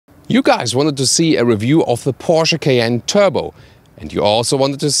You guys wanted to see a review of the Porsche Cayenne Turbo, and you also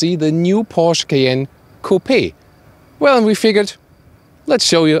wanted to see the new Porsche Cayenne Coupe. Well, and we figured, let's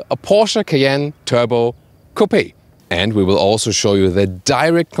show you a Porsche Cayenne Turbo Coupe. And we will also show you the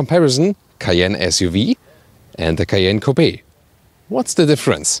direct comparison Cayenne SUV and the Cayenne Coupe. What's the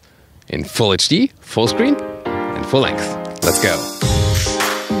difference in Full HD, full screen and full length? Let's go.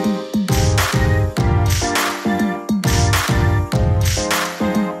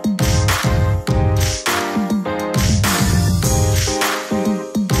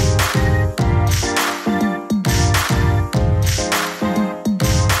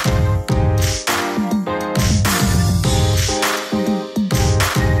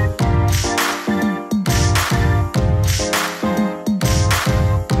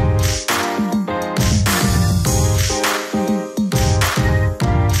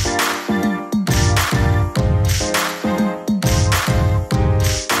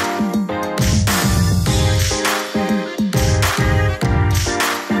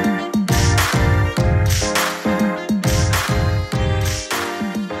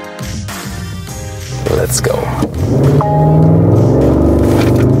 Let's go.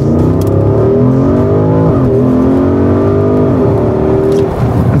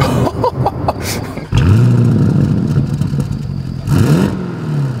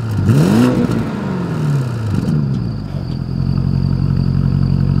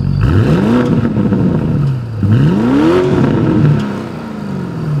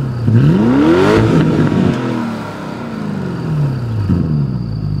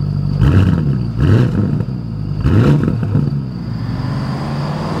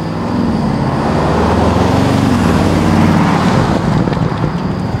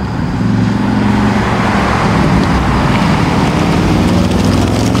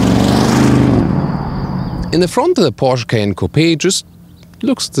 In the front, the Porsche Cayenne Coupe just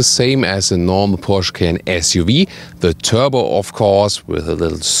looks the same as a normal Porsche Cayenne SUV. The turbo, of course, with a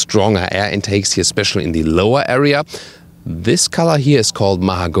little stronger air intakes here, especially in the lower area. This color here is called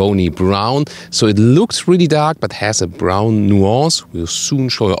mahogany brown, so it looks really dark but has a brown nuance. We'll soon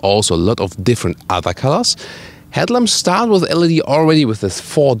show you also a lot of different other colors. Headlamps start with LED already with this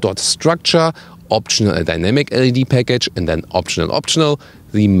 4-dot structure, optional a dynamic LED package, and then optional,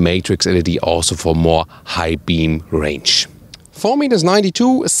 the matrix LED also for more high beam range. 4,92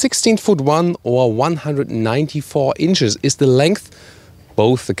 meters, 16'1" or 194 inches is the length.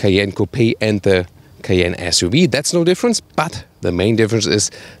 Both the Cayenne Coupe and the Cayenne SUV, that's no difference, but the main difference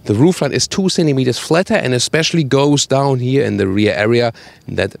is the roofline is 2 centimeters flatter and especially goes down here in the rear area.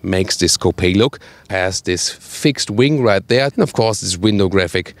 That makes this Coupe look. Has this fixed wing right there, and of course this window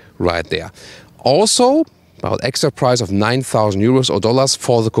graphic right there. Also, about extra price of 9,000 euros or dollars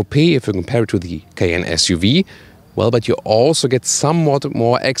for the Coupe if you compare it to the Cayenne SUV. Well, but you also get somewhat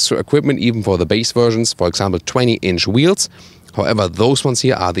more extra equipment even for the base versions, for example 20-inch wheels. However, those ones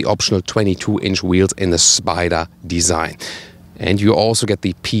here are the optional 22-inch wheels in the Spider design. And you also get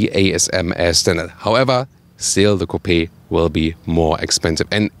the PASM as standard. However, still the Coupe will be more expensive.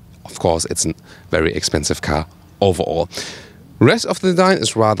 And of course, it's a very expensive car overall. Rest of the design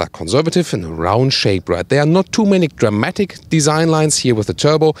is rather conservative in a round shape right there. Not too many dramatic design lines here with the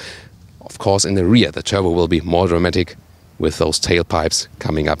turbo. Of course, in the rear, the turbo will be more dramatic with those tailpipes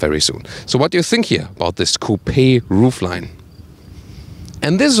coming up very soon. So what do you think here about this Coupe roofline?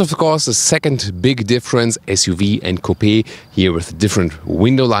 And this is of course the second big difference, SUV and Coupe, here with a different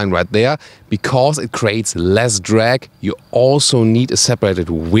window line right there. Because it creates less drag, you also need a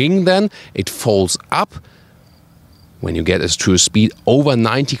separated wing then. It folds up when you get a true speed over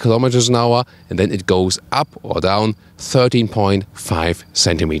 90 kilometers an hour, and then it goes up or down 13.5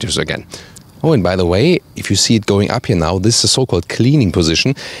 centimeters again. Oh, and by the way, if you see it going up here now, this is a so-called cleaning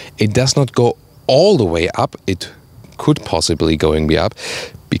position. It does not go all the way up. It could possibly be up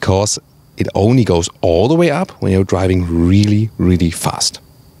because it only goes all the way up when you're driving really, really fast.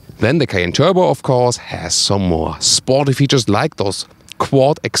 Then the Cayenne Turbo, of course, has some more sporty features like those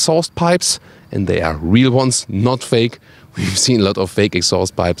quad exhaust pipes, and they are real ones, not fake. We've seen a lot of fake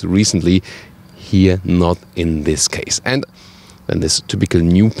exhaust pipes recently. Here, not in this case. And then this typical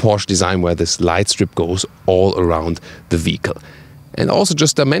new Porsche design where this light strip goes all around the vehicle. And also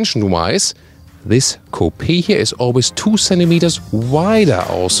just dimension-wise, this Coupe here is always 2 centimeters wider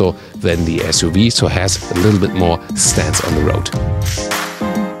also than the SUV, so has a little bit more stance on the road.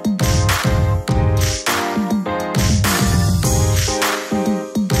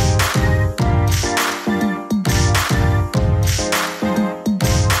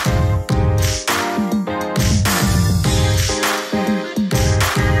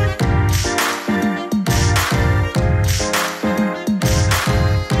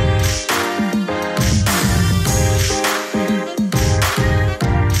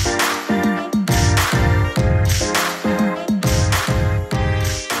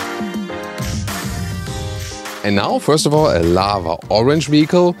 And now, first of all, a lava orange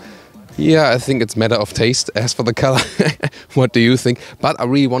vehicle. Yeah, I think it's matter of taste as for the color. What do you think? But I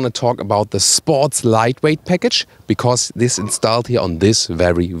really want to talk about the sports lightweight package because this is installed here on this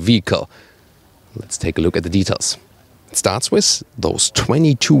very vehicle. Let's take a look at the details. It starts with those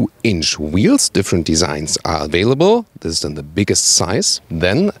 22-inch wheels. Different designs are available. This is then the biggest size.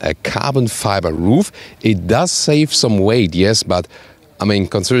 Then a carbon fiber roof. It does save some weight, yes, but I mean,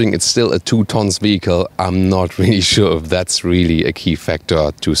 considering it's still a 2 tons vehicle, I'm not really sure if that's really a key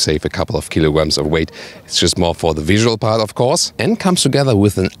factor to save a couple of kilograms of weight. It's just more for the visual part, of course. And comes together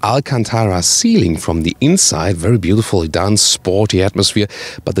with an Alcantara ceiling from the inside. Very beautifully done, sporty atmosphere.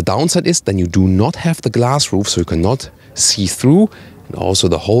 But the downside is then you do not have the glass roof, so you cannot see through. And also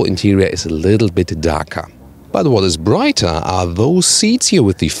the whole interior is a little bit darker. But what is brighter are those seats here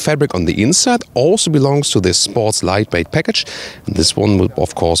with the fabric on the inside. Also belongs to this sports lightweight package. And this one will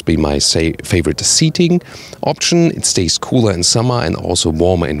of course be my favorite seating option. It stays cooler in summer and also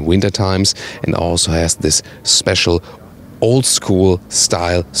warmer in winter times, and also has this special old school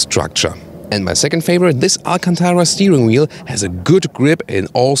style structure. And my second favorite, this Alcantara steering wheel has a good grip in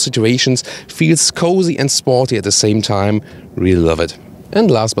all situations, feels cozy and sporty at the same time. Really love it. And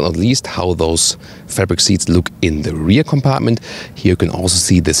last but not least, how those fabric seats look in the rear compartment. Here you can also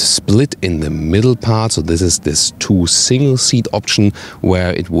see this split in the middle part. So this is this 2 single seat option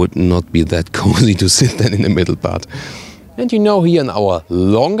where it would not be that cozy to sit then in the middle part. And you know, here in our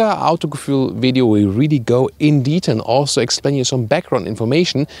longer Autogefühl video, we really go in detail and also explain you some background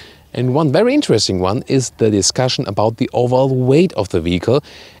information. And one very interesting one is the discussion about the overall weight of the vehicle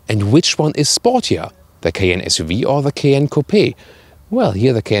and which one is sportier, the Cayenne SUV or the Cayenne Coupé. Well,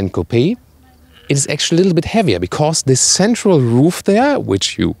 here the Cayenne Coupé, it is actually a little bit heavier because this central roof there,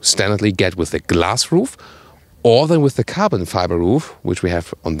 which you standardly get with the glass roof, or then with the carbon fiber roof, which we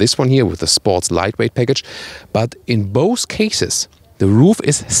have on this one here with the sports lightweight package. But in both cases, the roof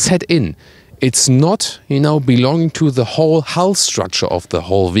is set in. It's not, belonging to the whole hull structure of the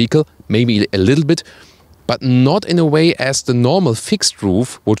whole vehicle, maybe a little bit, but not in a way as the normal fixed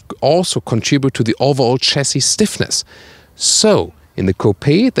roof would also contribute to the overall chassis stiffness. So, in the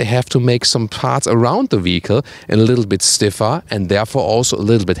Coupé, they have to make some parts around the vehicle a little bit stiffer and therefore also a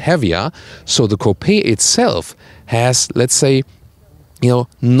little bit heavier. So the Coupé itself has, let's say,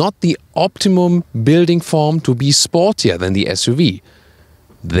 not the optimum building form to be sportier than the SUV.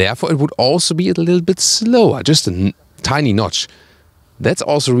 Therefore, it would also be a little bit slower, just a tiny notch. That's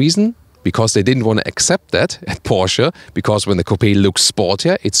also a reason because they didn't want to accept that at Porsche, because when the Coupé looks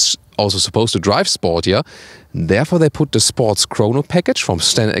sportier, it's also supposed to drive sportier. Therefore, they put the sports chrono package from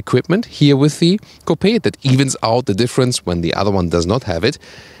standard equipment here with the Coupé that evens out the difference when the other one does not have it.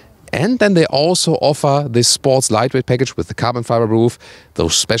 And then they also offer this sports lightweight package with the carbon fiber roof,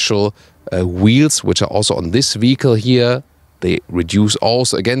 those special wheels which are also on this vehicle here. They reduce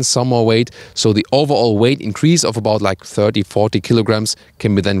also, again, some more weight. So the overall weight increase of about like 30-40 kilograms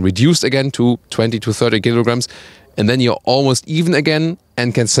can be then reduced again to 20 to 30 kilograms. And then you're almost even again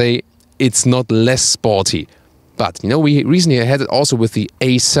and can say it's not less sporty. But, we recently had it also with the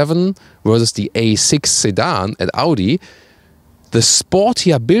A7 versus the A6 sedan at Audi. The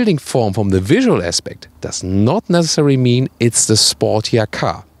sportier building form from the visual aspect does not necessarily mean it's the sportier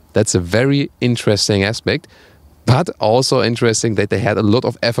car. That's a very interesting aspect. But also interesting that they had a lot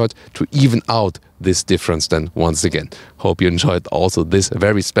of effort to even out this difference then once again. Hope you enjoyed also this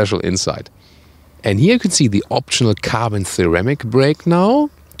very special insight. And here you can see the optional carbon ceramic brake now,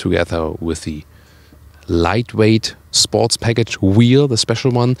 together with the lightweight sports package wheel, the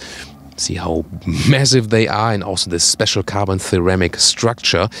special one. See how massive they are, and also this special carbon ceramic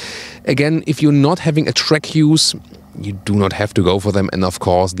structure. Again, if you're not having a track use, you do not have to go for them. And of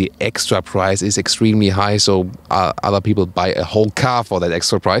course, the extra price is extremely high, so other people buy a whole car for that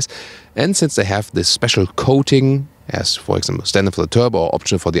extra price. And since they have this special coating, as for example standard for the turbo or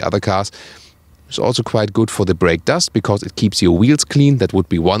optional for the other cars, it's also quite good for the brake dust because it keeps your wheels clean. That would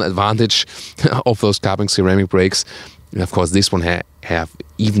be one advantage of those carbon ceramic brakes. And of course, this one have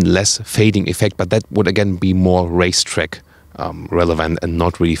even less fading effect, but that would again be more racetrack relevant and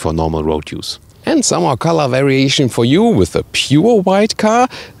not really for normal road use. And some more color variation for you with a pure white car.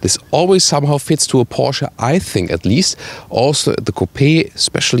 This always somehow fits to a Porsche, I think at least. Also the Coupé,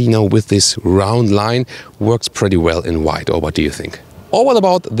 especially with this round line, works pretty well in white. Or what do you think? Or what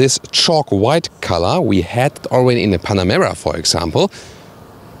about this chalk white color? We had it already in the Panamera, for example.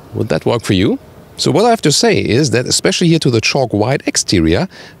 Would that work for you? So what I have to say is that especially here to the chalk white exterior,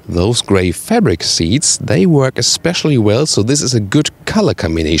 those gray fabric seats, they work especially well. So this is a good color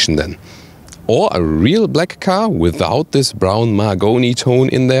combination then. Or a real black car without this brown mahogany tone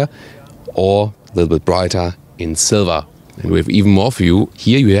in there, or a little bit brighter in silver. And we have even more for you.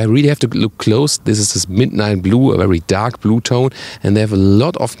 Here you really have to look close. This is this midnight blue, a very dark blue tone. And they have a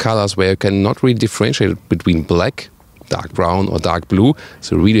lot of colors where you cannot really differentiate between black, dark brown or dark blue.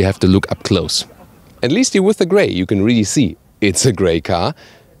 So you really have to look up close. At least here with the gray, you can really see it's a gray car.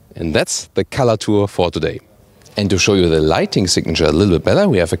 And that's the color tour for today. And to show you the lighting signature a little bit better,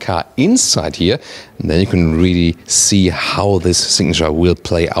 we have a car inside here. And then you can really see how this signature will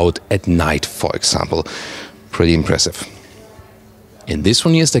play out at night, for example. Pretty impressive. And this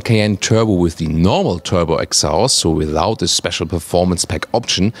one here is the Cayenne Turbo with the normal turbo exhaust, so without the special performance pack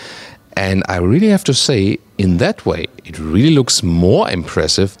option. And I really have to say, in that way, it really looks more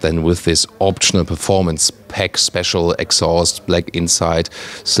impressive than with this optional performance pack special exhaust, black inside,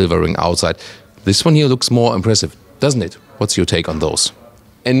 silver ring outside. This one here looks more impressive, doesn't it? What's your take on those?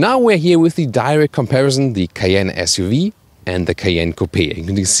 And now we're here with the direct comparison, the Cayenne SUV and the Cayenne Coupé. You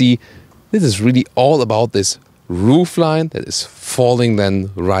can see this is really all about this roofline that is falling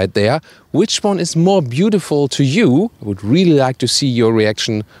then right there. Which one is more beautiful to you? I would really like to see your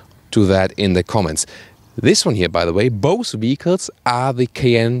reaction to that in the comments. This one here, by the way, both vehicles are the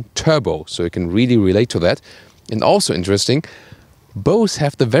Cayenne Turbo, so you can really relate to that. And also interesting, both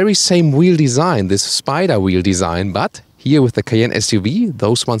have the very same wheel design, this spider wheel design, but here with the Cayenne SUV,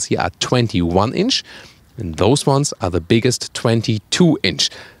 those ones here are 21-inch and those ones are the biggest 22-inch.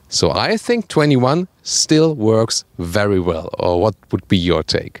 So I think 21 still works very well. Or what would be your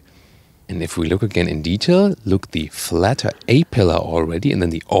take? And if we look again in detail, look the flatter A-pillar already and then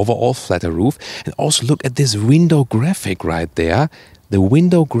the overall flatter roof. And also look at this window graphic right there. The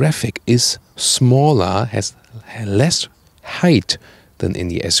window graphic is smaller, has less height than in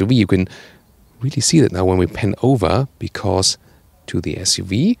the SUV. You can really see that now when we pan over, because to the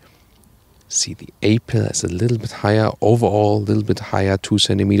SUV, see the A-pillar is a little bit higher, overall a little bit higher, 2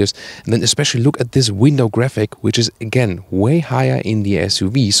 centimeters. And then especially look at this window graphic, which is again way higher in the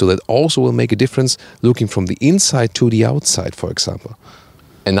SUV. So that also will make a difference looking from the inside to the outside, for example.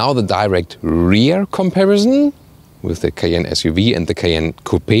 And now the direct rear comparison with the Cayenne SUV and the Cayenne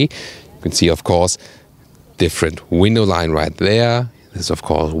Coupé. You can see, of course, different window line right there. This is, of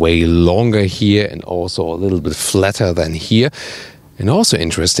course, way longer here and also a little bit flatter than here. And also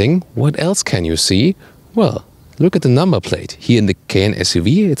interesting, what else can you see? Well, look at the number plate. Here in the Cayenne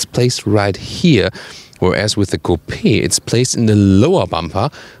SUV, it's placed right here, whereas with the Coupé, it's placed in the lower bumper,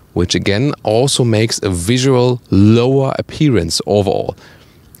 which again also makes a visual lower appearance overall.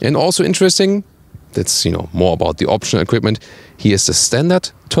 And also interesting, that's more about the optional equipment. Here's the standard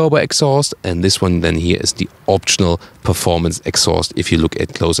turbo exhaust, and this one then here is the optional performance exhaust if you look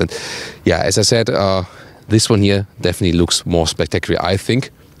at close. And yeah, as I said, this one here definitely looks more spectacular, I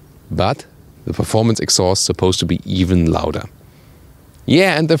think, but the performance exhaust is supposed to be even louder.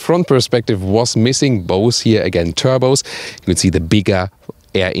 Yeah, and the front perspective was missing, both here again turbos. You can see the bigger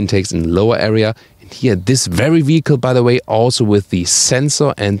air intakes in the lower area. And here, this very vehicle, by the way, also with the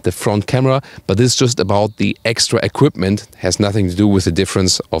sensor and the front camera, but this is just about the extra equipment, it has nothing to do with the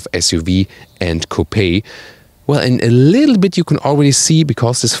difference of SUV and Coupé. Well, and a little bit you can already see,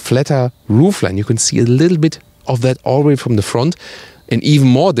 because this flatter roofline, you can see a little bit of that already from the front. And even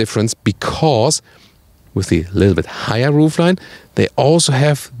more difference because with the little bit higher roofline, they also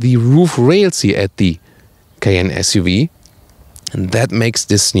have the roof rails here at the Cayenne SUV. And that makes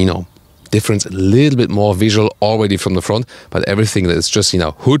this, difference a little bit more visual already from the front. But everything that is just,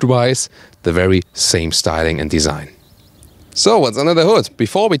 hood-wise, the very same styling and design. So what's under the hood?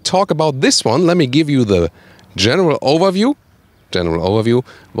 Before we talk about this one, let me give you the general overview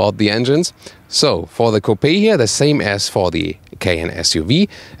about the engines. So for the Coupé here, the same as for the Cayenne SUV,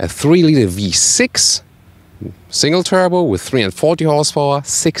 a 3-liter V6 single turbo with 340 horsepower,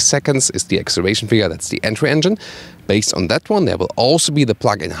 6 seconds is the acceleration figure, that's the entry engine. Based on that one, there will also be the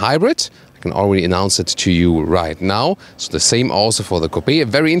plug-in hybrid. I can already announce it to you right now. So the same also for the Coupé. A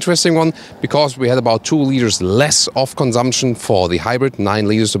very interesting one, because we had about 2 liters less of consumption for the hybrid, 9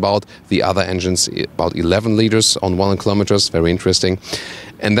 liters about. The other engines, about 11 liters on 100 kilometers. Very interesting.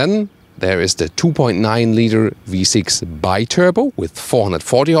 And then there is the 2.9 liter V6 bi-turbo with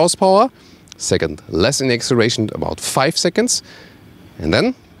 440 horsepower. Second less in the acceleration, about 5 seconds. And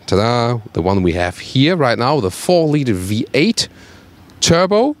then, ta-da, the one we have here right now, the 4-liter V8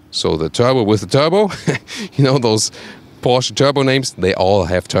 turbo. So the turbo with the turbo. Those Porsche turbo names, they all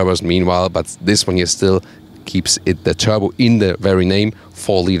have turbos meanwhile, but this one here still keeps the turbo in the very name,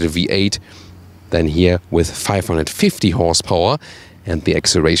 4-liter V8. Then here with 550 horsepower. And the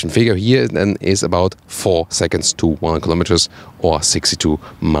acceleration figure here then is about 4 seconds to 100 kilometers or 62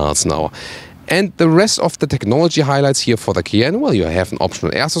 miles an hour. And the rest of the technology highlights here for the Cayenne, well, you have an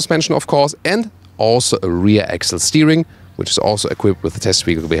optional air suspension, of course, and also a rear axle steering, which is also equipped with the test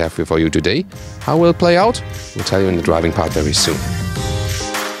vehicle we have here for you today. How will it play out? We'll tell you in the driving part very soon.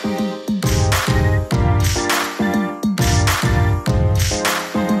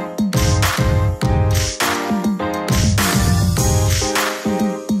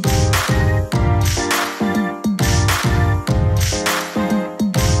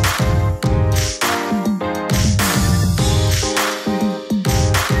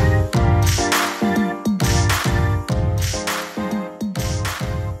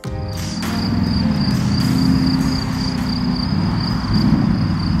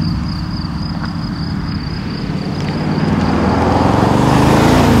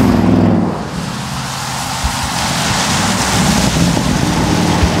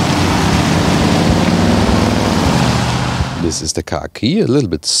 This is the car key, a little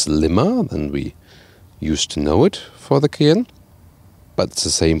bit slimmer than we used to know it for the Cayenne, but it's the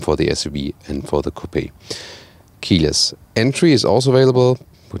same for the SUV and for the Coupe. Keyless entry is also available.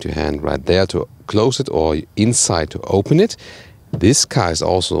 Put your hand right there to close it or inside to open it. This car is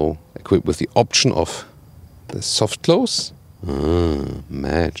also equipped with the option of the soft close.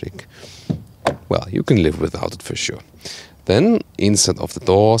 Magic. Well, you can live without it for sure. Then, inside of the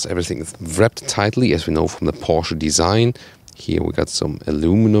doors, everything is wrapped tightly, as we know from the Porsche design. Here we got some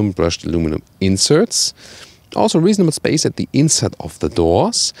aluminum, brushed aluminum inserts. Also reasonable space at the inside of the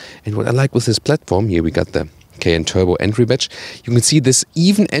doors. And what I like with this platform, here we got the Cayenne Turbo entry badge. You can see this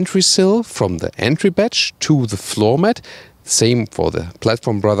even entry sill from the entry badge to the floor mat. Same for the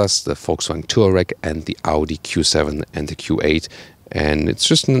platform brothers, the Volkswagen Touareg and the Audi Q7 and the Q8. And it's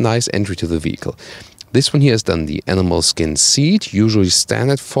just a nice entry to the vehicle. This one here is done the animal skin seat, usually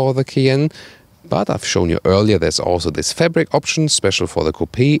standard for the Cayenne. But I've shown you earlier, there's also this fabric option, special for the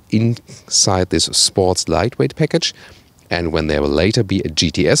Coupe, inside this sports lightweight package. And when there will later be a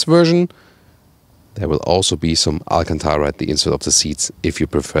GTS version, there will also be some Alcantara at the inside of the seats, if you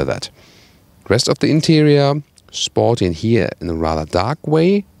prefer that. Rest of the interior, sporty in here in a rather dark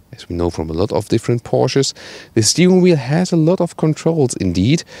way, as we know from a lot of different Porsches. The steering wheel has a lot of controls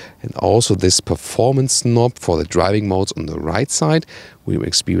indeed, and also this performance knob for the driving modes on the right side. We will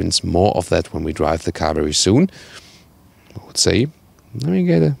experience more of that when we drive the car very soon. I would say, let me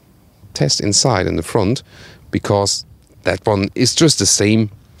get a test inside in the front, because that one is just the same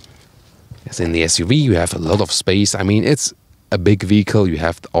as in the SUV. You have a lot of space. I mean, it's a big vehicle. You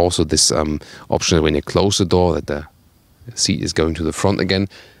have also this option when you close the door that the seat is going to the front again.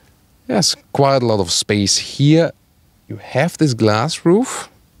 Yes, quite a lot of space here. You have this glass roof,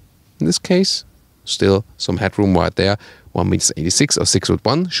 in this case. Still some headroom right there. 1.86 m or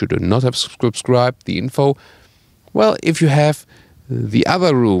 6'1". Should you not have subscribed the info. Well, if you have the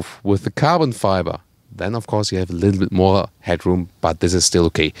other roof with the carbon fiber, then of course you have a little bit more headroom, but this is still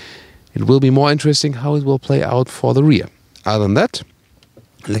okay. It will be more interesting how it will play out for the rear. Other than that,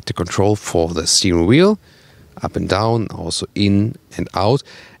 electric control for the steering wheel, up and down, also in and out.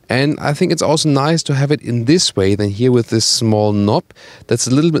 And I think it's also nice to have it in this way than here with this small knob. That's a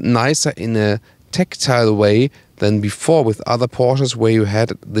little bit nicer in a tactile way than before with other Porsches, where you had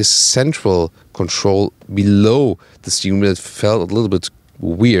this central control below the steering wheel. It felt a little bit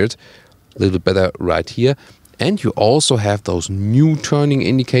weird, a little bit better right here. And you also have those new turning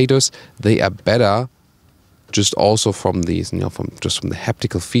indicators. They are better just also from these, from the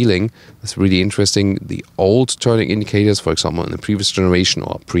haptical feeling. That's really interesting. The old turning indicators, for example, in the previous generation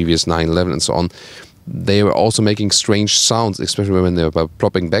or previous 911 and so on, they were also making strange sounds, especially when they were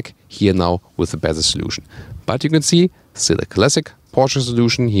plopping back. Here now with a better solution. But you can see still a classic Porsche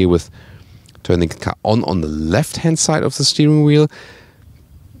solution here with turning the car on the left-hand side of the steering wheel.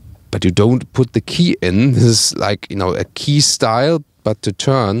 But you don't put the key in. This is like, a key style, but to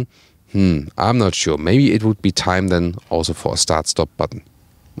turn, I'm not sure. Maybe it would be time then also for a start-stop button.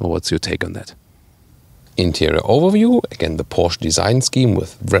 Well, what's your take on that? Interior overview, again the Porsche design scheme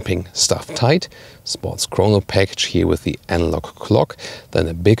with wrapping stuff tight. Sports chrono package here with the analog clock. Then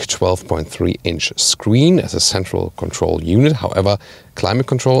a big 12.3-inch screen as a central control unit. However, climate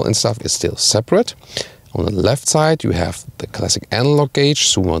control and stuff is still separate. On the left side you have the classic analog gauge,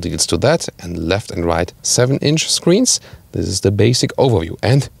 soon more details to that, and left and right 7-inch screens. This is the basic overview.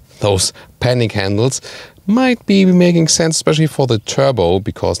 And those panic handles might be making sense, especially for the turbo,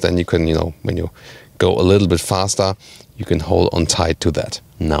 because then you can, when you go a little bit faster, you can hold on tight to that.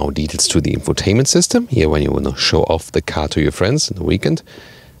 Now details to the infotainment system. Here when you want to show off the car to your friends in the weekend,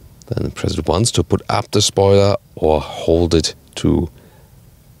 then press it once to put up the spoiler or hold it to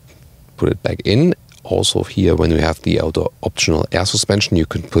put it back in. Also here when you have the optional air suspension, you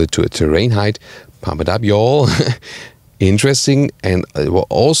can put it to a terrain height, pump it up y'all. Interesting, and it will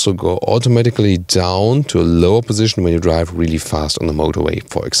also go automatically down to a lower position when you drive really fast on the motorway,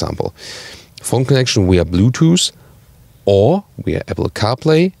 for example. Phone connection via Bluetooth or via Apple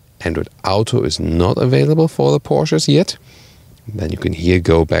CarPlay. Android Auto is not available for the Porsches yet. Then you can here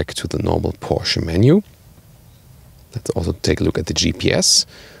go back to the normal Porsche menu. Let's also take a look at the GPS.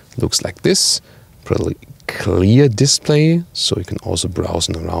 Looks like this. Pretty clear display, so you can also browse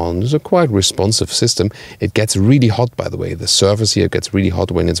around. It's a quite responsive system. It gets really hot, by the way. The surface here gets really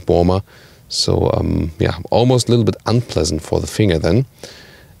hot when it's warmer. So yeah, almost a little bit unpleasant for the finger then.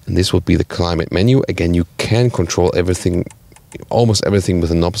 And this would be the climate menu. Again, you can control everything, almost everything with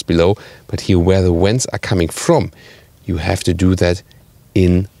the knobs below. But here where the vents are coming from, you have to do that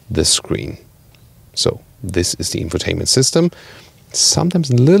in the screen. So this is the infotainment system. Sometimes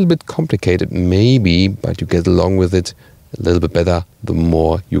a little bit complicated maybe, but you get along with it a little bit better the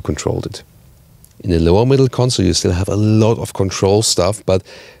more you controlled it. In the lower middle console you still have a lot of control stuff, but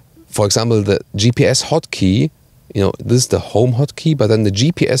for example the GPS hotkey, you know, this is the home hotkey, but then the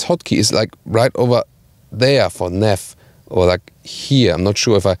GPS hotkey is like right over there for nav, or like here. I'm not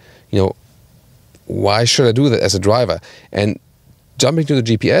sure if why should I do that as a driver? And jumping to the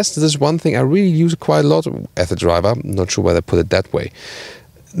GPS, this is one thing I really use quite a lot as a driver. I'm not sure why they put it that way.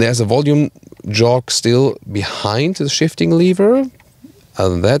 There's a volume jog still behind the shifting lever. Other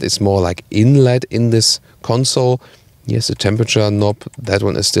than that, it's more like inlet in this console. Yes, the temperature knob, that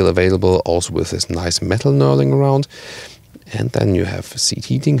one is still available, also with this nice metal knurling around. And then you have seat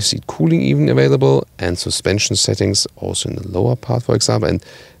heating, seat cooling even available, and suspension settings also in the lower part, for example. And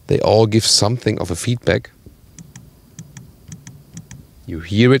they all give something of a feedback. You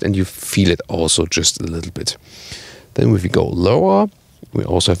hear it and you feel it also just a little bit. Then if we go lower, we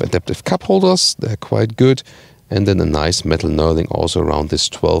also have adaptive cup holders. They're quite good. And then a nice metal knurling also around this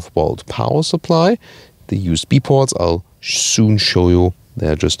 12-volt power supply. The USB ports I'll soon show you.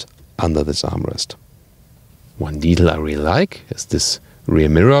 They're just under this armrest. One detail I really like is this rear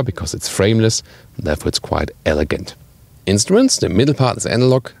mirror because it's frameless. Therefore it's quite elegant. Instruments, the middle part is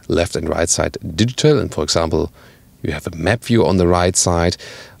analog, left and right side digital. And for example, you have a map view on the right side.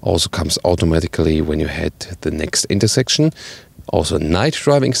 Also comes automatically when you head the next intersection. Also night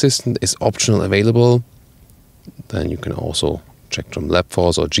driving assistant is optional available. Then you can also check from lap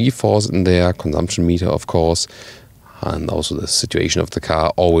force or G-force in there, consumption meter of course, and also the situation of the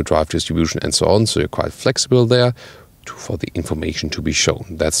car, all-wheel drive distribution and so on. So you're quite flexible there for the information to be shown.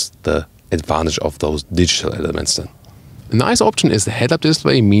 That's the advantage of those digital elements then. A nice option is the head-up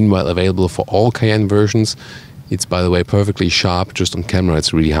display, meanwhile available for all Cayenne versions. It's, by the way, perfectly sharp. Just on camera,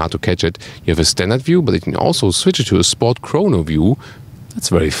 it's really hard to catch it. You have a standard view, but you can also switch it to a sport chrono view. That's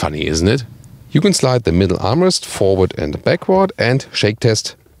very funny, isn't it? You can slide the middle armrest forward and backward, and shake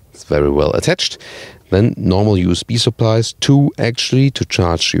test. It's very well attached. Then normal USB supplies, 2 actually, to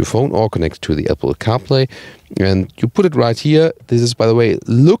charge your phone or connect to the Apple CarPlay. And you put it right here. This is, by the way,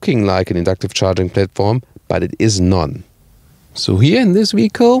 looking like an inductive charging platform, but it is none. So here in this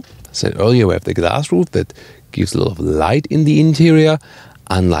vehicle, I said earlier, we have the glass roof that gives a lot of light in the interior,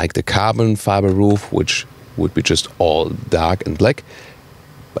 unlike the carbon fiber roof, which would be just all dark and black.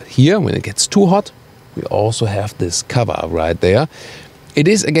 But here, when it gets too hot, we also have this cover right there. It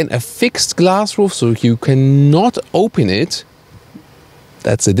is, again, a fixed glass roof, so you cannot open it.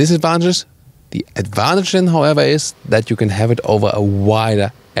 That's the disadvantage. The advantage then, however, is that you can have it over a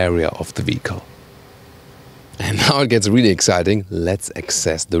wider area of the vehicle. And now it gets really exciting. Let's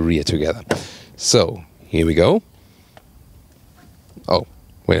access the rear together. So, here we go. Oh,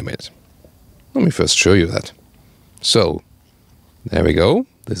 wait a minute. Let me first show you that. So, there we go.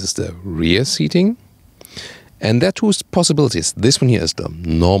 This is the rear seating. And there are 2 possibilities. This one here is the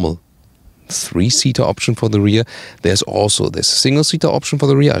normal 3-seater option for the rear. There's also this single-seater option for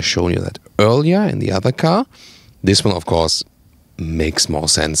the rear. I've shown you that earlier in the other car. This one, of course, makes more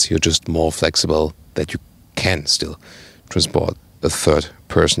sense. You're just more flexible that you can still transport a third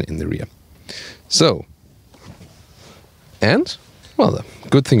person in the rear. So, and, well, the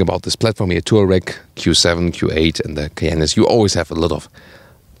good thing about this platform here, Touareg, Q7, Q8 and the Cayenne is you always have a lot of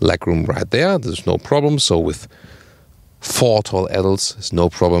legroom right there. There's no problem. So with 4 tall adults, there's no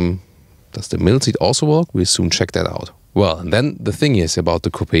problem. Does the middle seat also work? We'll soon check that out. Well, and then the thing is about the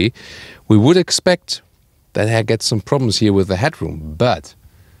Coupé, we would expect that I get some problems here with the headroom, but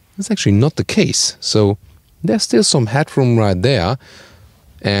that's actually not the case. So there's still some headroom right there.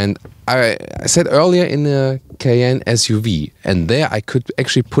 And I said earlier in the Cayenne SUV, and there I could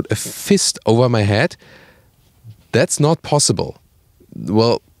actually put a fist over my head. That's not possible.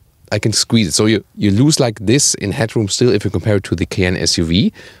 Well, I can squeeze it. So you lose like this in headroom still if you compare it to the Cayenne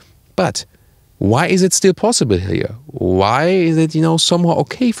SUV. But Why is it still possible here? Why is it, somehow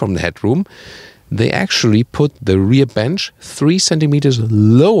okay from the headroom? They actually put the rear bench 3 centimeters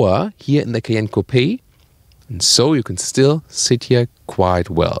lower here in the Cayenne Coupé, and so you can still sit here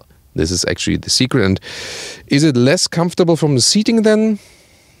quite well. This is actually the secret. And is it less comfortable from the seating then?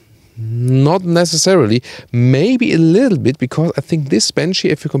 Not necessarily. Maybe a little bit, because I think this bench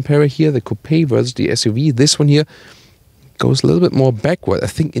here, if you compare it here, the Coupé versus the SUV, this one here goes a little bit more backward. I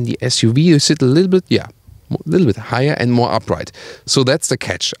think in the SUV you sit a little bit higher and more upright. So that's the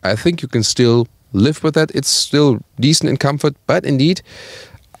catch. I think you can still live with that. It's still decent in comfort, but indeed,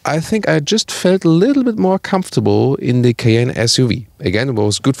 I think I just felt a little bit more comfortable in the Cayenne SUV. Again, it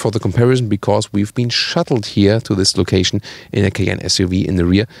was good for the comparison because we've been shuttled here to this location in a Cayenne SUV in the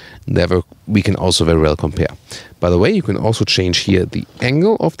rear. Therefore, we can also very well compare. By the way, you can also change here the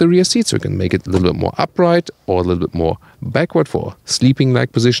angle of the rear seat, so you can make it a little bit more upright or a little bit more backward for a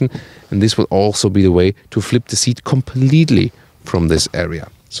sleeping-like position. And this will also be the way to flip the seat completely from this area.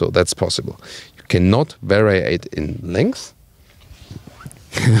 So that's possible. You cannot vary it in length.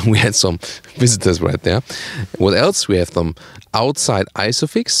 We had some visitors right there. What else? We have some outside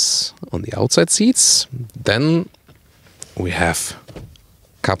ISOFIX on the outside seats. Then we have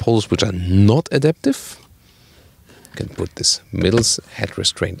cup holders which are not adaptive. You can put this middle head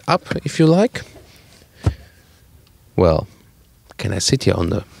restraint up if you like. Well, can I sit here on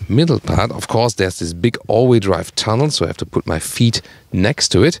the middle part? Of course, there's this big all-wheel drive tunnel, so I have to put my feet next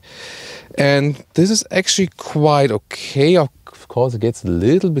to it. And this is actually quite okay. Of course, it gets a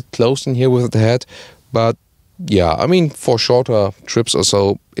little bit close in here with the head, but yeah, I mean, for shorter trips or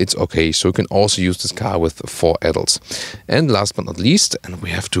so, it's okay. So you can also use this car with 4 adults. And last but not least, and we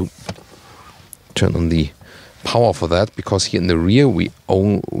have to turn on the power for that, because here in the rear we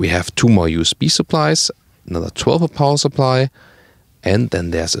have 2 more USB supplies, another 12-volt power supply, and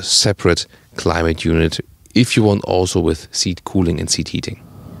then there's a separate climate unit if you want, also with seat cooling and seat heating.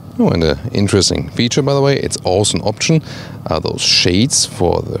 Oh, and an interesting feature, by the way, it's also an option, are those shades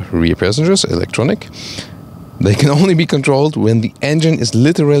for the rear passengers, electronic. They can only be controlled when the engine is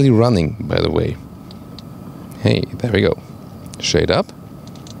literally running, by the way. Hey, there we go. Shade up,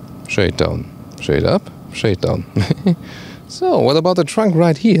 shade down, shade up, shade down. So, what about the trunk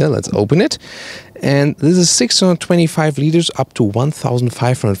right here? Let's open it. And this is 625 liters up to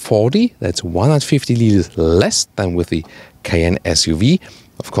 1,540. That's 150 liters less than with the Cayenne SUV.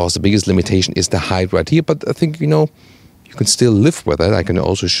 Of course, the biggest limitation is the height right here, but I think, you can still live with it. I can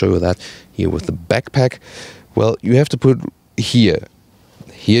also show you that here with the backpack. Well, you have to put here.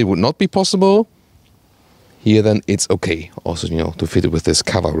 Here it would not be possible. Here then it's okay. Also, to fit it with this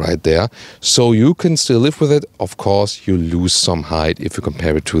cover right there. So you can still live with it. Of course, you lose some height if you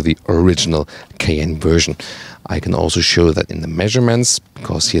compare it to the original Cayenne version. I can also show that in the measurements,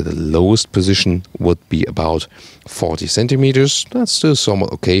 because here the lowest position would be about 40 centimeters. That's still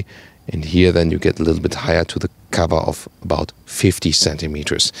somewhat okay. And here then you get a little bit higher to the cover of about 50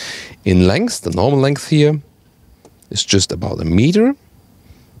 centimeters. In length, the normal length here is just about 1 meter.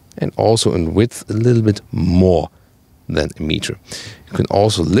 And also in width a little bit more than 1 meter. You can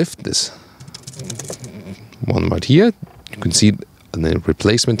also lift this one right here. You can see the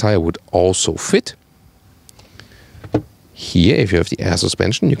replacement tire would also fit. Here, if you have the air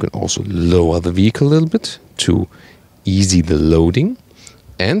suspension, you can also lower the vehicle a little bit to easy the loading.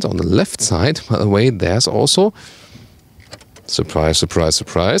 And on the left side, by the way, there's also, surprise, surprise,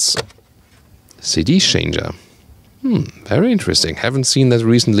 surprise, CD changer. Very interesting. Haven't seen that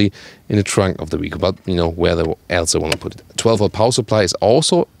recently in the trunk of the vehicle, but where else I want to put it. 12-volt power supply is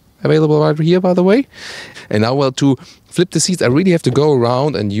also available right here, by the way. And now, well, to flip the seats, I really have to go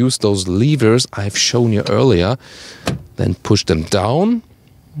around and use those levers I've shown you earlier. Then push them down.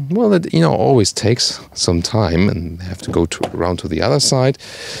 Well, that always takes some time, and I have to go around to the other side.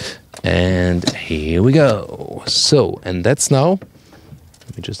 And here we go. So, and that's now.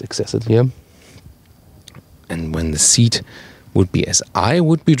 Let me just access it here. And when the seat would be as I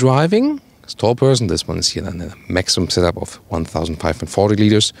would be driving, as tall person, this one is here then the maximum setup of 1,540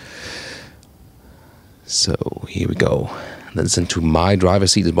 liters. So here we go. That's into my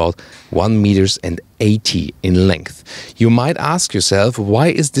driver's seat, about 1 meters and 80 in length. You might ask yourself, why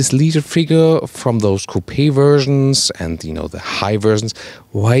is this liter figure from those Coupé versions and the high versions,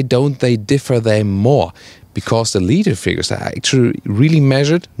 why don't they differ there more? Because the liter figures are actually really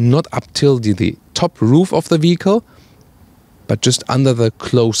measured not up till the top roof of the vehicle, but just under the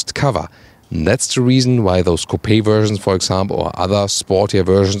closed cover. And that's the reason why those Coupé versions, for example, or other sportier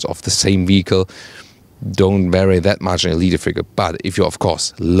versions of the same vehicle don't vary that much in a liter figure. But if you, of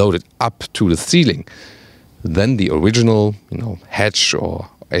course, load it up to the ceiling, then the original, hatch or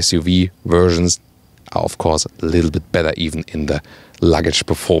SUV versions are of course a little bit better even in the luggage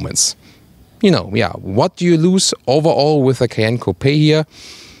performance. You know, yeah, what do you lose overall with the Cayenne Coupe here?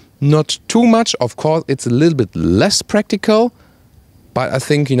 Not too much, of course, it's a little bit less practical, but I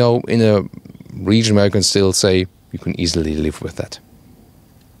think, you know, in a region where you can still say you can easily live with that.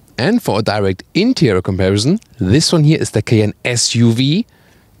 And for a direct interior comparison, this one here is the Cayenne SUV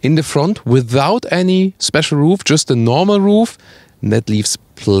in the front without any special roof, just a normal roof. And that leaves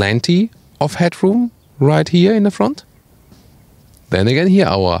plenty of headroom right here in the front. Then again here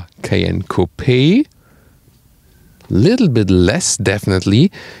our Cayenne Coupe, little bit less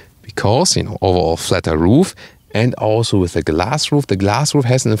definitely, because, you know, overall flatter roof, and also with the glass roof. The glass roof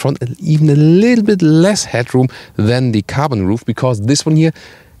has in the front even a little bit less headroom than the carbon roof, because this one here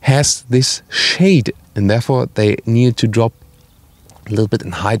has this shade, and therefore they need to drop a little bit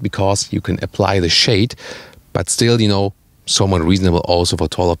in height because you can apply the shade, but still, you know, somewhat reasonable also for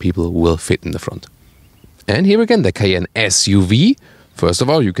taller people will fit in the front. And here again, the Cayenne SUV. First of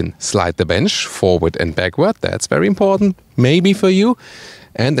all, you can slide the bench forward and backward. That's very important, maybe for you.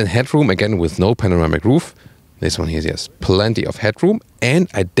 And then headroom, again, with no panoramic roof. This one here has plenty of headroom, and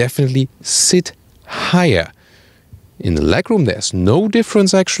I definitely sit higher. In the legroom, there's no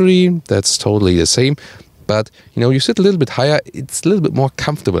difference actually. That's totally the same. But, you know, you sit a little bit higher, it's a little bit more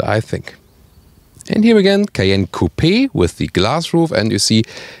comfortable, I think. And here again, Cayenne Coupe with the glass roof, and you see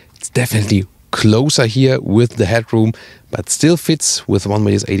it's definitely closer here with the headroom, but still fits with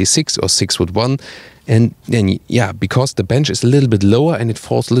 1m86 or 6'1". And then, yeah, because the bench is a little bit lower and it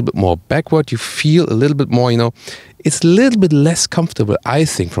falls a little bit more backward, you feel a little bit more, you know, it's a little bit less comfortable, I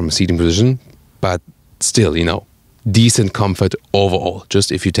think, from a seating position, but still, you know, decent comfort overall,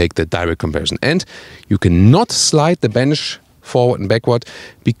 just if you take the direct comparison. And you cannot slide the bench forward and backward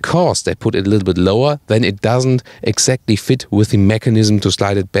because they put it a little bit lower, then it doesn't exactly fit with the mechanism to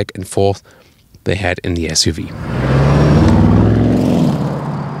slide it back and forth they had in the SUV.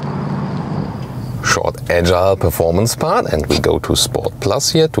 Short agile performance part, and we go to Sport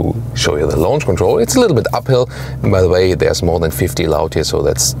Plus here to show you the launch control. It's a little bit uphill, and by the way, there's more than 50 allowed here, so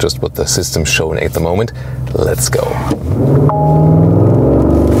that's just what the system's showing at the moment. Let's go.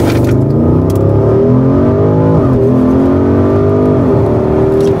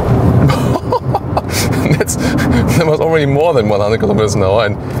 That was already more than 100 kilometers an hour,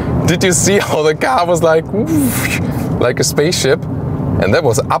 and did you see how the car was like a spaceship? And that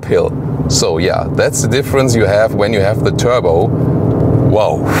was uphill. So yeah, that's the difference you have when you have the turbo.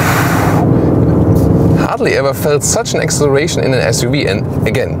 Wow. Hardly ever felt such an acceleration in an SUV, and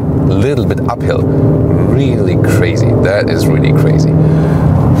again, a little bit uphill. Really crazy. That is really crazy.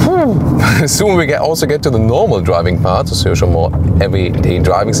 Soon we also get to the normal driving part, so show more everyday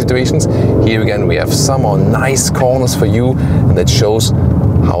driving situations. Here again we have some more nice corners for you, and that shows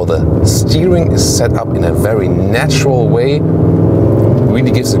how the steering is set up in a very natural way.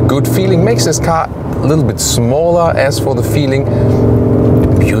 Really gives a good feeling, makes this car a little bit smaller as for the feeling.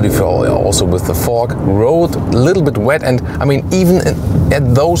 Beautiful also with the fork. Road a little bit wet, and I mean, even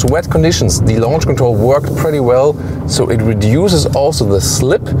at those wet conditions the launch control worked pretty well, so it reduces also the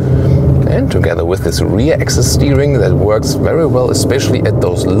slip. And together with this rear axis steering that works very well, especially at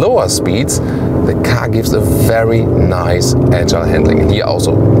those lower speeds, the car gives a very nice agile handling. And here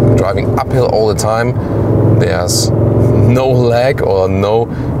also driving uphill all the time, there's no lag or no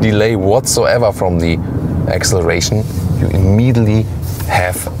delay whatsoever from the acceleration. You immediately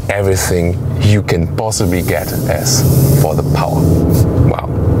have everything you can possibly get as for the power. Wow.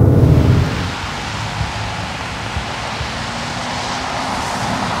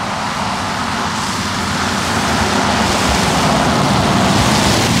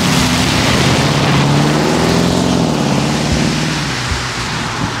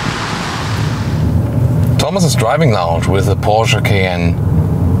 Thomas is driving now with the Porsche Cayenne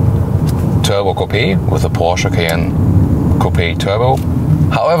Turbo Coupe, with the Porsche Cayenne Coupe Turbo.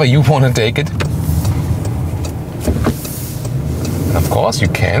 However you want to take it. And of course you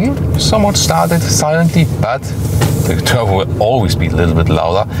can somewhat start it silently, but the turbo will always be a little bit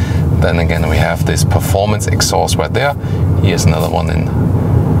louder. Then again we have this performance exhaust right there. Here's another one in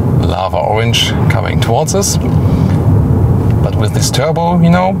lava orange coming towards us. But with this turbo, you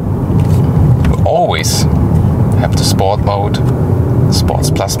know, you always have the sport mode, sports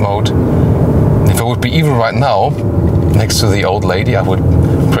plus mode. If I would be evil right now, next to the old lady, I would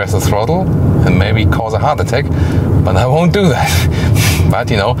press the throttle and maybe cause a heart attack, but I won't do that. But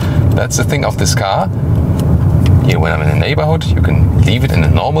you know, that's the thing of this car. Here when I'm in a neighborhood, you can leave it in a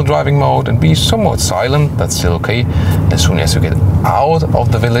normal driving mode and be somewhat silent, that's still okay. As soon as you get out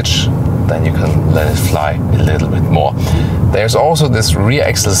of the village, then you can let it fly a little bit more. There's also this rear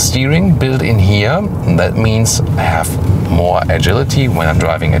axle steering built in here, and that means I have more agility when I'm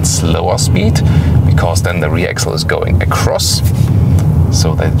driving at slower speed, because then the rear axle is going across,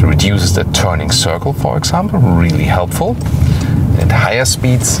 so that reduces the turning circle, for example, really helpful. At higher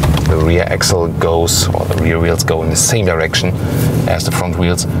speeds, the rear axle goes, or the rear wheels go in the same direction as the front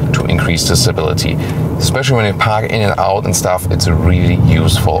wheels to increase the stability. Especially when you park in and out and stuff, it's a really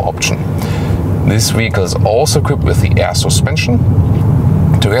useful option. This vehicle is also equipped with the air suspension,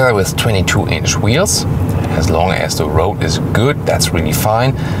 together with 22-inch wheels. As long as the road is good, that's really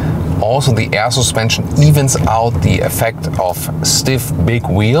fine. Also, the air suspension evens out the effect of stiff, big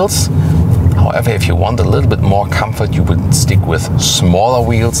wheels. However, if you want a little bit more comfort, you would stick with smaller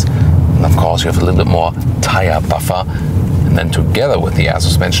wheels. And of course, you have a little bit more tire buffer. And then together with the air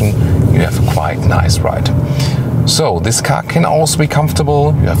suspension, you have a quite nice ride. So this car can also be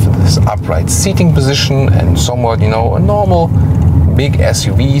comfortable. You have this upright seating position and somewhat, a normal big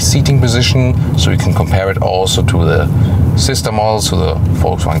SUV seating position. So you can compare it also to the sister models, to the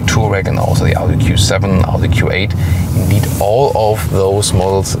Volkswagen Touareg and also the Audi Q7, Audi Q8. Indeed, all of those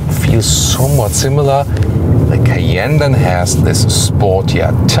models feel somewhat similar. The Cayenne then has this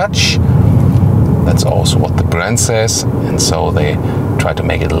sportier touch. That's also what the brand says, and so they try to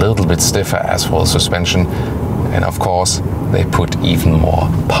make it a little bit stiffer as for the suspension, and of course they put even more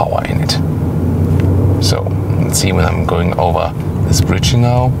power in it. So let's see, when I'm going over this bridge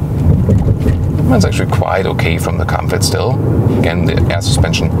now, it's actually quite okay from the comfort still. Again, the air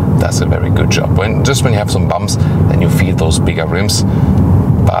suspension does a very good job. Just when you have some bumps, then you feel those bigger rims,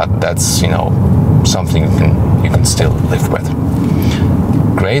 but that's something you can still live with.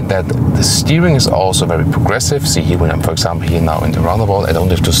 Great that the steering is also very progressive. See here, when I'm, for example, here now in the roundabout, I don't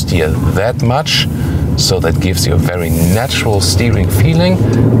have to steer that much, so that gives you a very natural steering feeling.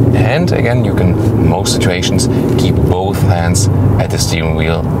 And again, you can, in most situations, keep both hands at the steering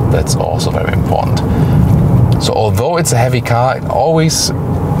wheel. That's also very important. So although it's a heavy car, it always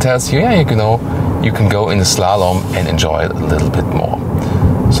tells you, you can go in the slalom and enjoy it a little bit more.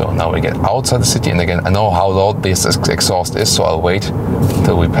 So now we get outside the city, and again, I know how loud this exhaust is, so I'll wait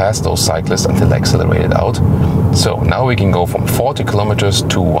till we pass those cyclists until they accelerate it out. So now we can go from 40 kilometers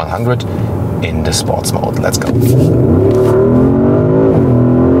to 100 in the sports mode. Let's go.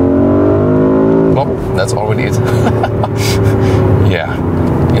 Well, that's already it. Yeah,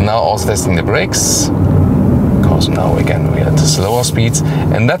 and now also testing the brakes. Because now again we are at the slower speeds,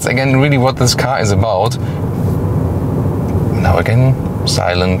 and that's again really what this car is about. Now again,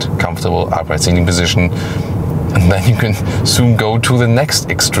 silent, comfortable, upright seating position, and then you can soon go to the next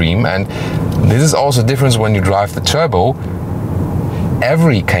extreme. And this is also a difference when you drive the turbo.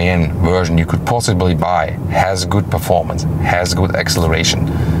 Every Cayenne version you could possibly buy has good performance, has good acceleration.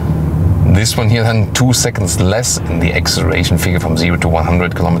 This one here then 2 seconds less in the acceleration figure from 0 to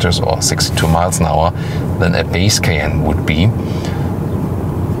 100 kilometers or 62 miles an hour than a base Cayenne would be.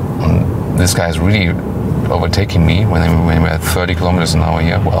 And this guy is really overtaking me when we're at 30 kilometers an hour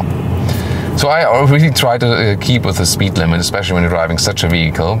here. Well, so I really try to keep with the speed limit, especially when you're driving such a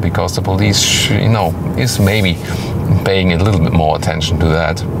vehicle, because the police, is maybe paying a little bit more attention to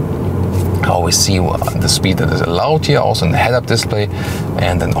that. I always see the speed that is allowed here, also in the head-up display,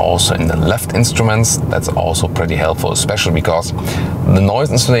 and then also in the left instruments. That's also pretty helpful, especially because the noise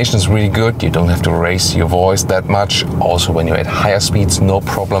insulation is really good. You don't have to raise your voice that much. Also, when you're at higher speeds, no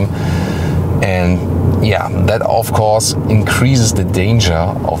problem. And yeah, that of course increases the danger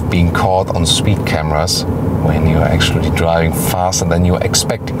of being caught on speed cameras when you're actually driving faster than you're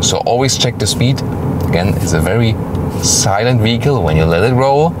expecting. So always check the speed. Again, it's a very silent vehicle when you let it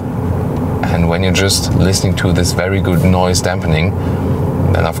roll, and when you're just listening to this very good noise dampening,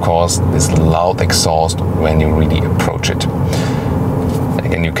 then of course this loud exhaust when you really approach it.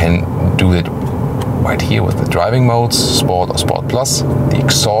 Again, you can do it right here with the driving modes, Sport or Sport Plus. The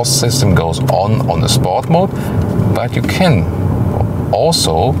exhaust system goes on the Sport mode, but you can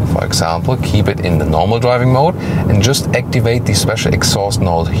also, for example, keep it in the normal driving mode and just activate the special exhaust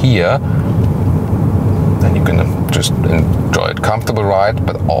node here. Then you can just enjoy a comfortable ride,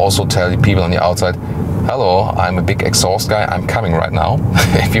 but also tell the people on the outside, hello, I'm a big exhaust guy, I'm coming right now,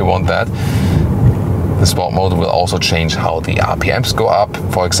 if you want that. The Sport mode will also change how the RPMs go up,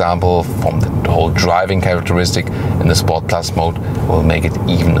 for example, from the whole driving characteristic. In the Sport Plus mode will make it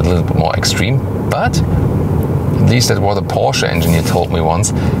even a little bit more extreme, but at least that's what a Porsche engineer told me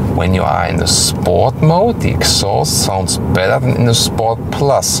once. When you are in the Sport mode, the exhaust sounds better than in the Sport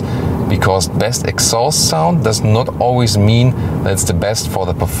Plus, because best exhaust sound does not always mean that it's the best for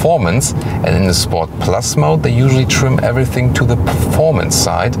the performance. And in the Sport Plus mode, they usually trim everything to the performance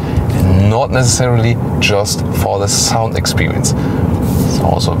side and not necessarily just for the sound experience. It's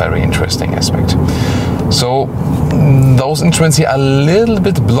also a very interesting aspect. So those instruments here are a little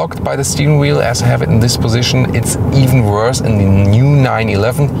bit blocked by the steering wheel as I have it in this position. It's even worse in the new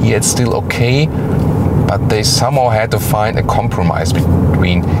 911. Here it's still okay, but they somehow had to find a compromise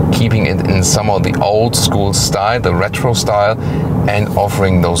between keeping it in some of the old school style, the retro style, and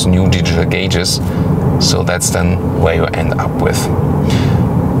offering those new digital gauges. So that's then where you end up with.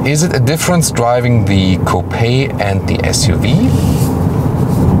 Is it a difference driving the Coupé and the SUV?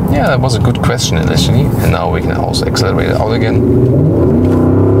 Yeah, that was a good question initially, and now we can also accelerate it out again.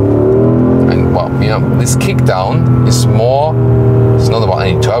 And well, you know, this kick down is more, it's not about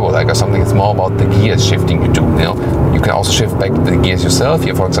any turbo lag or something, it's more about the gear shifting you do. You know, you can also shift back the gears yourself.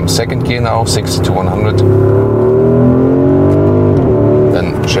 Here, for example, second gear now, 60 to 100.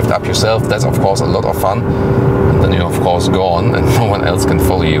 Then shift up yourself. That's of course a lot of fun. And then you of course go on and no one else can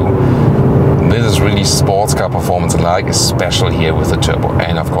follow you. This is really sports car performance alike, especially here with the turbo.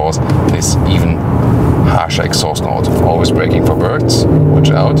 And of course, this even harsher exhaust note. Always braking for birds,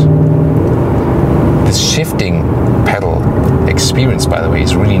 watch out. This shifting pedal experience, by the way,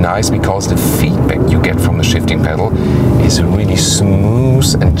 is really nice because the feedback you get from the shifting pedal is really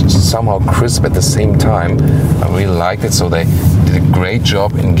smooth and somehow crisp at the same time. I really liked it, so they did a great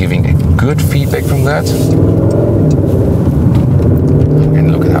job in giving a good feedback from that.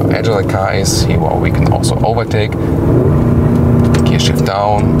 How agile the car is. Here we can also overtake. Gear shift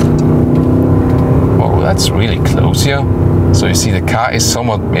down. Oh, that's really close here. So you see the car is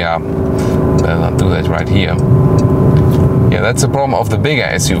somewhat, yeah, better not do that right here. Yeah, that's the problem of the bigger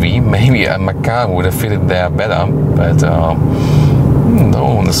SUV. Maybe a Macan would have fitted there better, but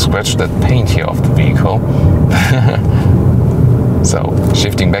don't want to scratch that paint here off the vehicle. So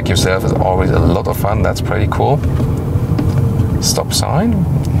shifting back yourself is always a lot of fun. That's pretty cool. Stop sign.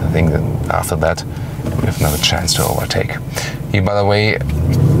 I think that after that we have another chance to overtake. Here, by the way,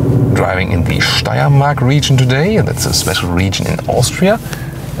 driving in the Steiermark region today. That's a special region in Austria.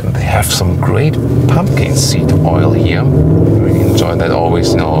 And they have some great pumpkin seed oil here. I really enjoy that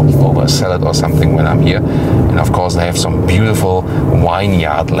always, you know, over a salad or something when I'm here. And of course they have some beautiful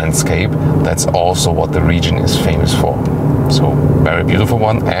vineyard landscape. That's also what the region is famous for. So very beautiful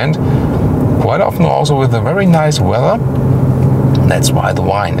one, and quite often also with a very nice weather. That's why the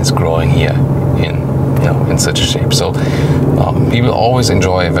wine is growing here in such a shape. So people always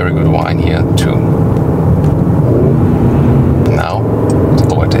enjoy a very good wine here too. Now it's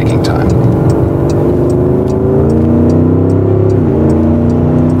overtaking time.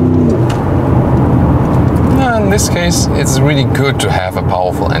 In this case, it's really good to have a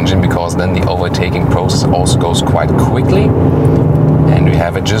powerful engine because then the overtaking process also goes quite quickly, and we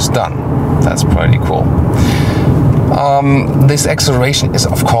have it just done. That's pretty cool. This acceleration is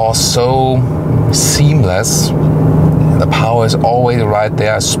of course so seamless. The power is always right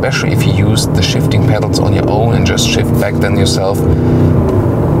there, especially if you use the shifting pedals on your own and just shift back then yourself.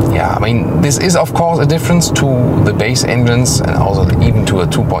 Yeah, I mean, this is of course a difference to the base engines and also even to a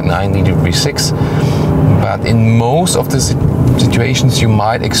 2.9 liter V6. But in most of the situations you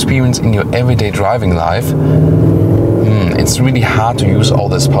might experience in your everyday driving life, it's really hard to use all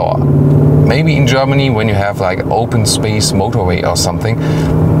this power. Maybe in Germany when you have like open space motorway or something,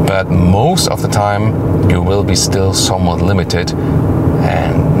 but most of the time you will be still somewhat limited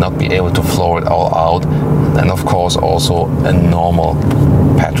and not be able to floor it all out. And of course also a normal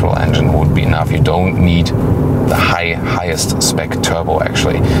petrol engine would be enough. You don't need the highest spec turbo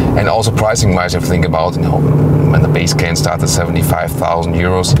actually. And also pricing wise, if you think about, you know, when the base can start at 75,000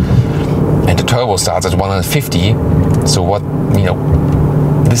 euros and the turbo starts at 150, so what, you know,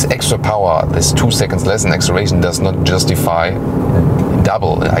 this extra power, this 2 seconds less in acceleration does not justify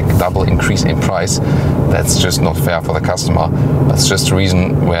double increase in price. That's just not fair for the customer. That's just the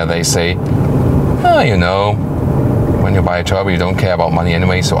reason where they say, you know, when you buy a turbo you don't care about money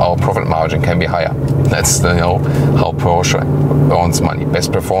anyway, so our profit margin can be higher. That's the, you know, how Porsche earns money.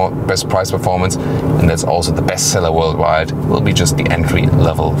 Best price performance, and that's also the best seller worldwide, will be just the entry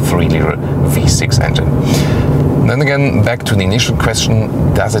level 3 liter V6 engine. Then again, back to the initial question,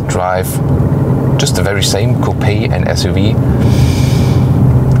 does it drive just the very same Coupé and SUV?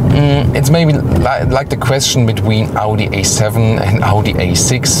 It's maybe like the question between Audi A7 and Audi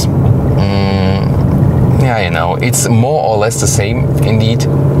A6. Yeah, you know, it's more or less the same indeed.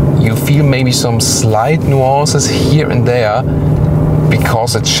 You feel maybe some slight nuances here and there,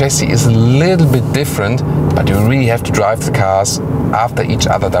 because the chassis is a little bit different, but you really have to drive the cars after each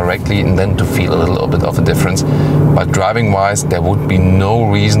other directly and then to feel a little bit of a difference. But driving wise, there would be no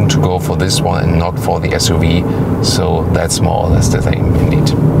reason to go for this one and not for the SUV. So that's more or less the thing indeed.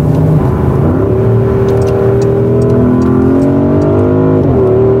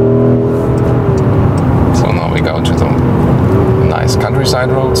 So now we go to the nice countryside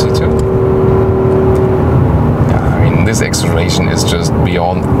road, C2. This acceleration is just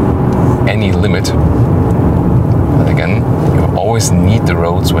beyond any limit. But again, you always need the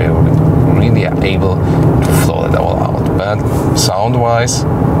roads where you really are able to floor it all out. But sound-wise,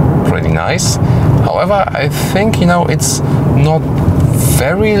 pretty nice. However, I think, it's not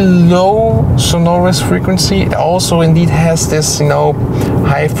very low sonorous frequency. It also indeed has this,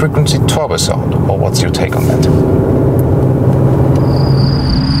 high frequency turbo sound. Or what's your take on that?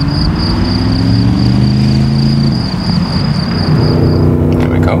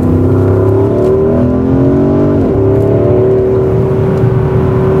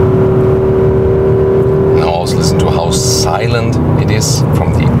 Silent it is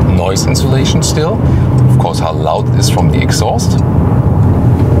from the noise insulation still. Of course, how loud it is from the exhaust.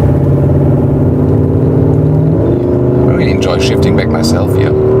 I really enjoy shifting back myself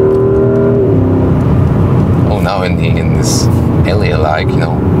here. Oh, now in this area,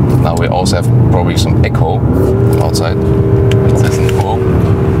 now we also have probably some echo outside. It says echo.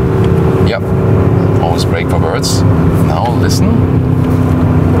 Yep, always brake for birds. Now listen.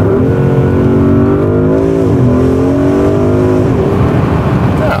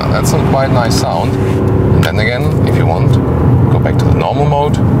 That's a quite nice sound. And then again, if you want, go back to the normal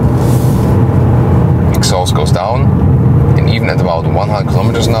mode. Exhaust goes down, and even at about 100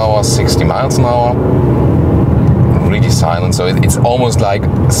 kilometers an hour, 60 miles an hour, really silent. So it's almost like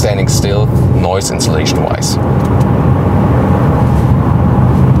standing still, noise insulation wise.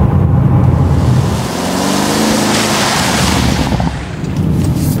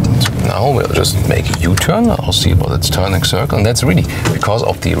 Now we'll just make a U-turn. I'll see about its turning circle, and that's really because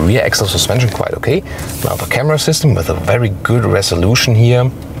of the rear axle suspension quite okay. Now the camera system with a very good resolution here,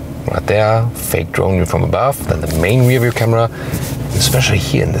 right there, fake drone view from above, then the main rear view camera, especially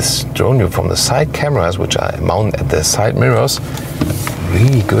here in this drone view from the side cameras, which are mounted at the side mirrors,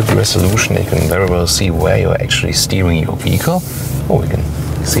 really good resolution. You can very well see where you're actually steering your vehicle. Oh, we can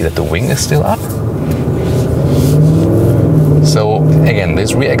see that the wing is still up. So again,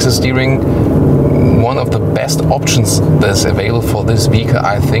 this rear axle steering, one of the best options that's available for this vehicle,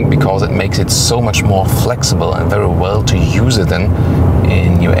 I think, because it makes it so much more flexible and very well to use it then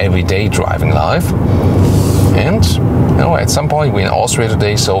in your everyday driving life. And at some point we're in Austria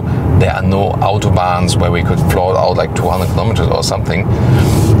today, so there are no autobahns where we could floor it out like 200 kilometers or something.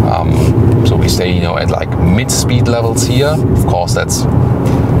 So we stay, at like mid-speed levels here. Of course, that's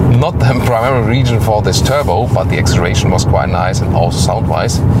not the primary region for this turbo, but the acceleration was quite nice and also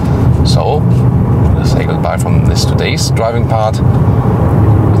sound-wise. So we'll say goodbye from this today's driving part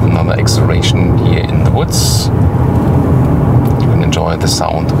with another acceleration here in the woods. You can enjoy the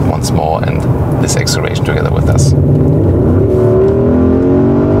sound once more and this acceleration together with us.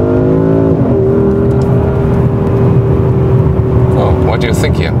 Oh, what do you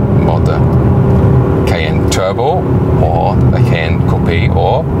think here about the Cayenne Turbo or the Cayenne Coupé,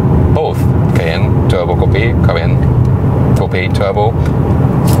 or both Cayenne Turbo Coupé, Cayenne Coupé Turbo?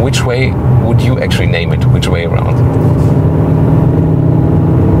 Which way would you actually name it? Which way around?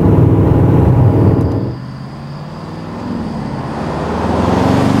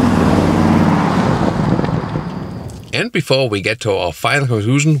 And before we get to our final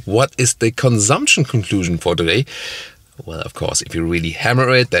conclusion, what is the consumption conclusion for today? Well, of course, if you really hammer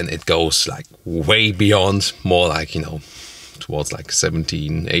it, then it goes like way beyond, more like, towards like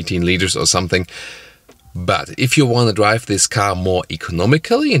 17, 18 liters or something. But if you want to drive this car more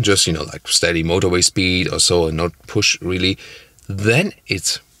economically and just, like steady motorway speed or so and not push really, then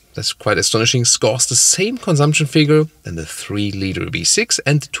that's quite astonishing, scores the same consumption figure than the 3-liter V6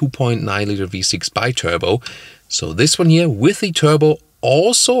 and the 2.9-liter V6 bi-turbo. So this one here with the turbo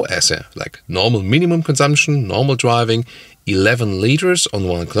also as a normal minimum consumption, normal driving, 11 liters on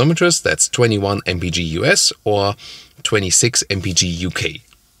 1 kilometers. That's 21 mpg US or 26 mpg UK.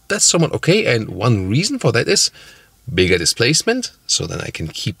 That's somewhat okay, and one reason for that is bigger displacement, so then I can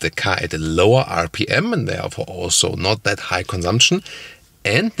keep the car at a lower RPM and therefore also not that high consumption.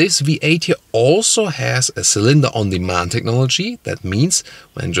 And this V8 here also has a cylinder on demand technology. That means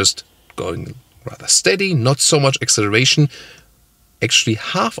when just going rather steady, not so much acceleration, actually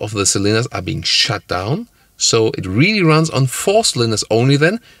half of the cylinders are being shut down. So it really runs on 4 cylinders only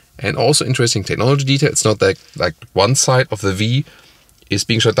then. And also interesting technology detail, it's not like one side of the V is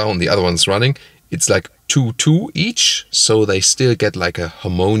being shut down, the other one's running, it's like 2-2 each, so they still get like a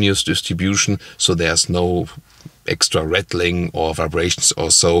harmonious distribution, so there's no extra rattling or vibrations or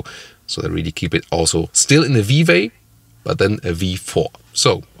so. So they really keep it also still in a V-way, but then a V4.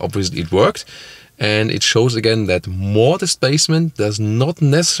 So obviously it worked, and it shows again that more displacement does not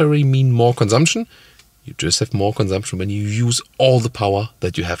necessarily mean more consumption. You just have more consumption when you use all the power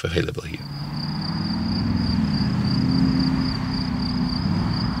that you have available here.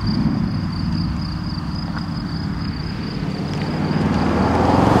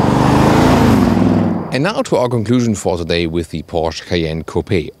 And now to our conclusion for today with the Porsche Cayenne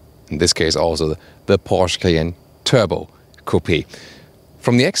Coupé. In this case also the Porsche Cayenne Turbo Coupé.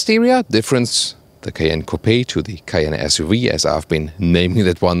 From the exterior, difference the Cayenne Coupé to the Cayenne SUV, as I've been naming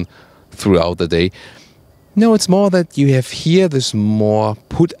that one throughout the day. No, it's more that you have here this more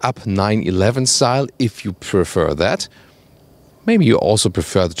put-up 911 style, if you prefer that. Maybe you also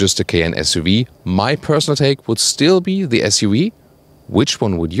prefer just the Cayenne SUV. My personal take would still be the SUV. Which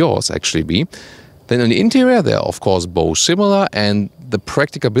one would yours actually be? Then on the interior, they're of course both similar, and the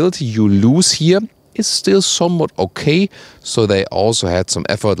practicability you lose here is still somewhat okay. So they also had some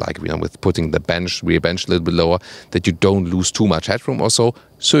effort, like with putting the rear bench a little bit lower, that you don't lose too much headroom or so.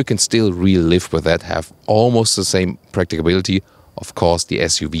 So you can still really live with that, have almost the same practicability. Of course, the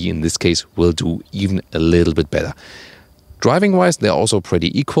SUV in this case will do even a little bit better. Driving-wise, they're also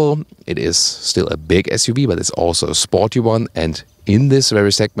pretty equal. It is still a big SUV, but it's also a sporty one. And in this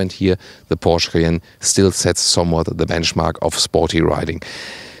very segment here, the Porsche Cayenne still sets somewhat the benchmark of sporty riding.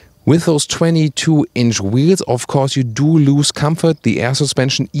 With those 22-inch wheels, of course, you do lose comfort. The air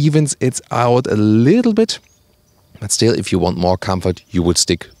suspension evens it out a little bit. But still, if you want more comfort, you would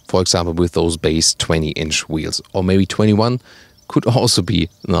stick, for example, with those base 20-inch wheels. Or maybe 21 could also be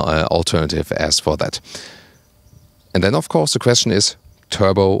an alternative as for that. And then, of course, the question is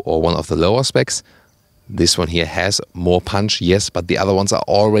turbo or one of the lower specs. This one here has more punch, yes, but the other ones are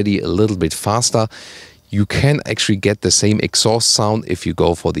already a little bit faster. You can actually get the same exhaust sound if you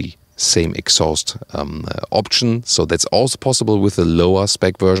go for the same exhaust option. So that's also possible with the lower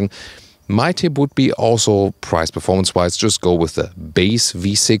spec version. My tip would be also price performance wise, just go with the base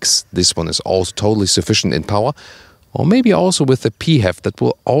V6. This one is also totally sufficient in power. Or maybe also with the PHEV that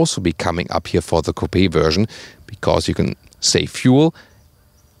will also be coming up here for the Coupé version, because you can save fuel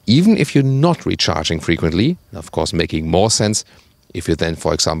even if you're not recharging frequently. Of course, making more sense if you then,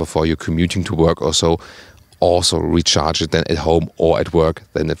 for example, for your commuting to work or so, also recharge it then at home or at work,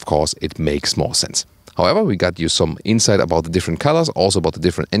 then of course it makes more sense. However, we got you some insight about the different colors, also about the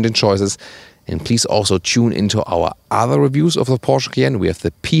different engine choices. And please also tune into our other reviews of the Porsche Cayenne. We have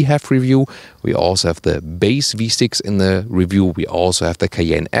the PHEV review. We also have the base V6 in the review. We also have the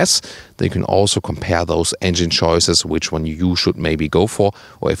Cayenne S. Then you can also compare those engine choices, which one you should maybe go for,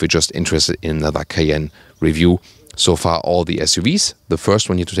 or if you're just interested in another Cayenne review. So far, all the SUVs. The first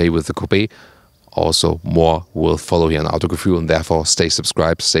one here today with the Coupé. Also, more will follow here on Autogefühl, and therefore stay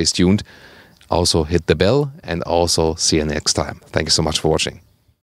subscribed, stay tuned. Also hit the bell, and also see you next time. Thank you so much for watching.